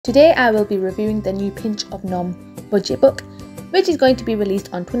Today I will be reviewing the new Pinch of Nom budget book, which is going to be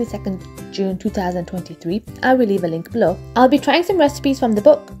released on 22nd June 2023. I will leave a link below. I'll be trying some recipes from the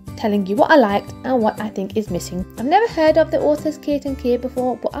book, telling you what I liked and what I think is missing. I've never heard of the authors Kate and Kay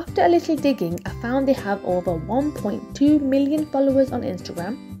before, but after a little digging I found they have over 1.2 million followers on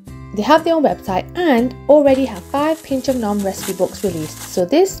Instagram. They have their own website and already have 5 Pinch of Nom recipe books released. So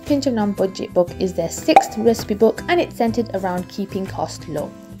this Pinch of Nom budget book is their 6th recipe book and it's centered around keeping costs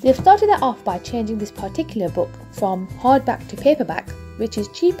low. They've started that off by changing this particular book from hardback to paperback, which is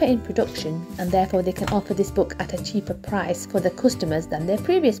cheaper in production, and therefore they can offer this book at a cheaper price for the customers than their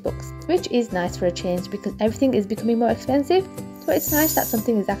previous books, which is nice for a change because everything is becoming more expensive, so it's nice that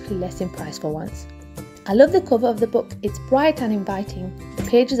something is actually less in price for once. I love the cover of the book. It's bright and inviting, the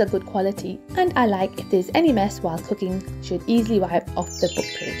pages are good quality, and I like if there's any mess while cooking, should easily wipe off the book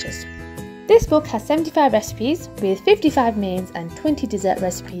pages. This book has 75 recipes with 55 mains and 20 dessert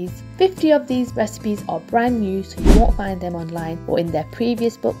recipes. 50 of these recipes are brand new, so you won't find them online or in their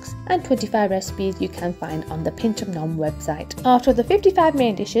previous books, and 25 recipes you can find on the Pinch of Nom website. Out of the 55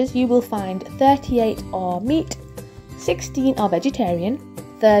 main dishes, you will find 38 are meat, 16 are vegetarian,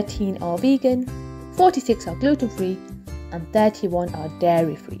 13 are vegan, 46 are gluten-free, and 31 are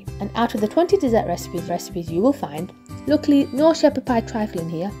dairy-free. And out of the 20 dessert recipes you will find, luckily no shepherd pie trifle in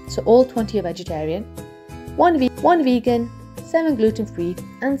here, so all 20 are vegetarian, 1 vegan, 7 gluten-free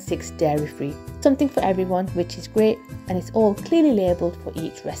and 6 dairy-free. Something for everyone, which is great, and it's all clearly labelled for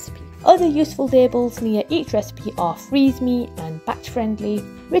each recipe. Other useful labels near each recipe are freeze me and batch friendly,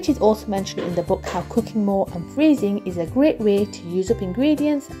 which is also mentioned in the book how cooking more and freezing is a great way to use up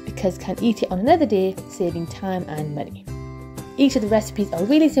ingredients because can eat it on another day, saving time and money. Each of the recipes are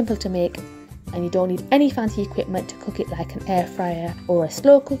really simple to make, and you don't need any fancy equipment to cook it like an air fryer or a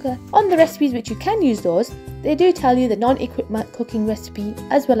slow cooker. On the recipes which you can use those, they do tell you the non-equipment cooking recipe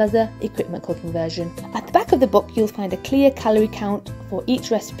as well as the equipment cooking version. At the back of the book you'll find a clear calorie count for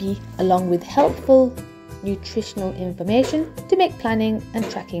each recipe along with helpful nutritional information to make planning and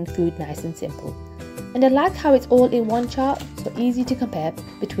tracking food nice and simple. And I like how it's all in one chart, so easy to compare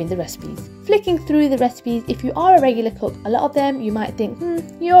between the recipes. Flicking through the recipes, if you are a regular cook, a lot of them you might think,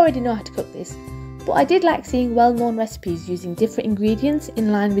 you already know how to cook this. But I did like seeing well-known recipes using different ingredients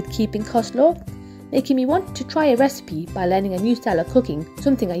in line with keeping costs low, making me want to try a recipe by learning a new style of cooking,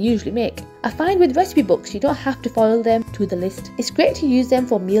 something I usually make. I find with recipe books you don't have to follow them to the list. It's great to use them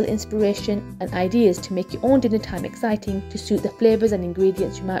for meal inspiration and ideas to make your own dinner time exciting to suit the flavours and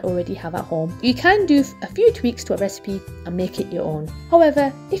ingredients you might already have at home. You can do a few tweaks to a recipe and make it your own.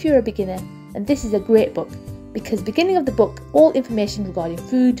 However, if you're a beginner, then this is a great book, because beginning of the book, all information regarding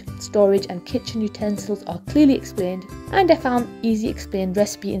food, storage and kitchen utensils are clearly explained, and I found easy explained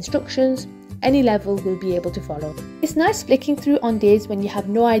recipe instructions any level will be able to follow. It's nice flicking through on days when you have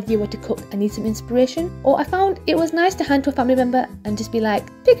no idea what to cook and need some inspiration, or I found it was nice to hand to a family member and just be like,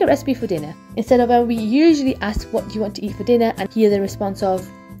 pick a recipe for dinner, instead of when we usually ask what do you want to eat for dinner and hear the response of,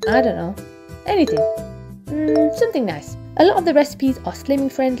 I don't know, anything. Something nice. A lot of the recipes are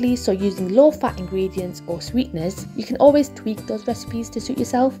slimming friendly, so using low fat ingredients or sweeteners, you can always tweak those recipes to suit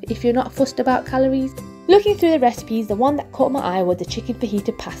yourself if you're not fussed about calories. Looking through the recipes, the one that caught my eye was the chicken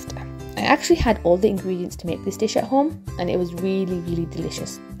fajita pasta. I actually had all the ingredients to make this dish at home and it was really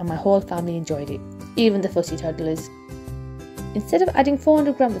delicious, and my whole family enjoyed it, even the fussy toddlers. Instead of adding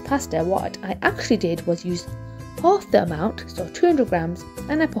 400 grams of pasta, what I actually did was use half the amount, so 200 grams,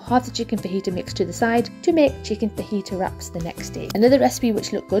 and I put half the chicken fajita mix to the side to make chicken fajita wraps the next day. Another recipe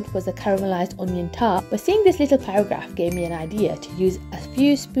which looked good was the caramelized onion tart, but seeing this little paragraph gave me an idea to use a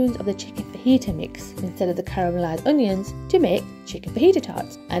few spoons of the chicken fajita mix instead of the caramelized onions to make chicken fajita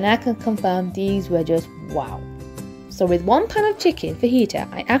tarts, and I can confirm these were just wow. So with 1 pan of chicken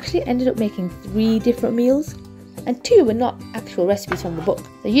fajita, I actually ended up making 3 different meals, and 2 were not actual recipes from the book.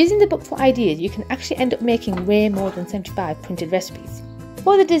 So using the book for ideas, you can actually end up making way more than 75 printed recipes.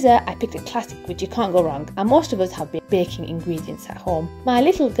 For the dessert, I picked a classic which you can't go wrong, and most of us have baking ingredients at home. My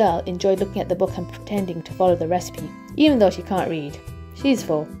little girl enjoyed looking at the book and pretending to follow the recipe, even though she can't read. She's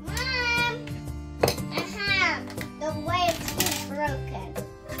 4. Mom, the waves is broken.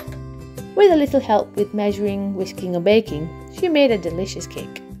 With a little help with measuring, whisking and baking, she made a delicious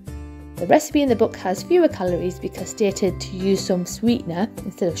cake. The recipe in the book has fewer calories because stated to use some sweetener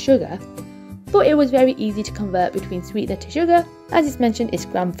instead of sugar, but it was very easy to convert between sweetener to sugar, as it's mentioned it's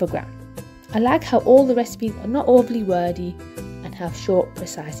gram for gram. I like how all the recipes are not overly wordy and have short,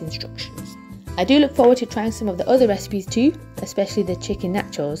 precise instructions. I do look forward to trying some of the other recipes too, especially the chicken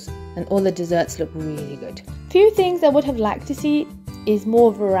nachos, and all the desserts look really good. Few things I would have liked to see is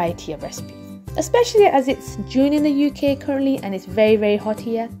more variety of recipes. especially as it's June in the UK currently and it's very hot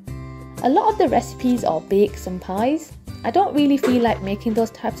here. A lot of the recipes are bakes and pies. I don't really feel like making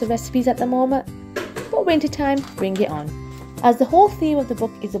those types of recipes at the moment, but wintertime, bring it on. As the whole theme of the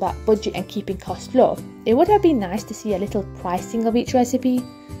book is about budget and keeping costs low, it would have been nice to see a little pricing of each recipe.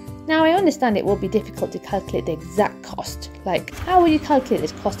 Now I understand it will be difficult to calculate the exact cost, like how will you calculate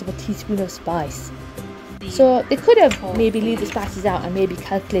the cost of a teaspoon of spice? So they could have maybe leave the spices out and maybe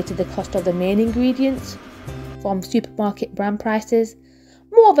calculated the cost of the main ingredients from supermarket brand prices.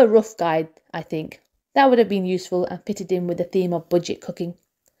 More of a rough guide, I think. That would have been useful and fitted in with the theme of budget cooking.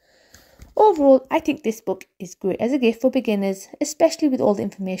 Overall, I think this book is great as a gift for beginners, especially with all the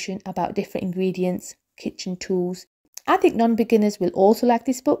information about different ingredients, kitchen tools. I think non-beginners will also like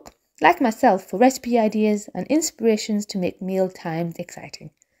this book, like myself, for recipe ideas and inspirations to make meal times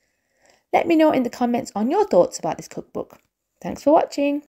exciting. Let me know in the comments on your thoughts about this cookbook. Thanks for watching.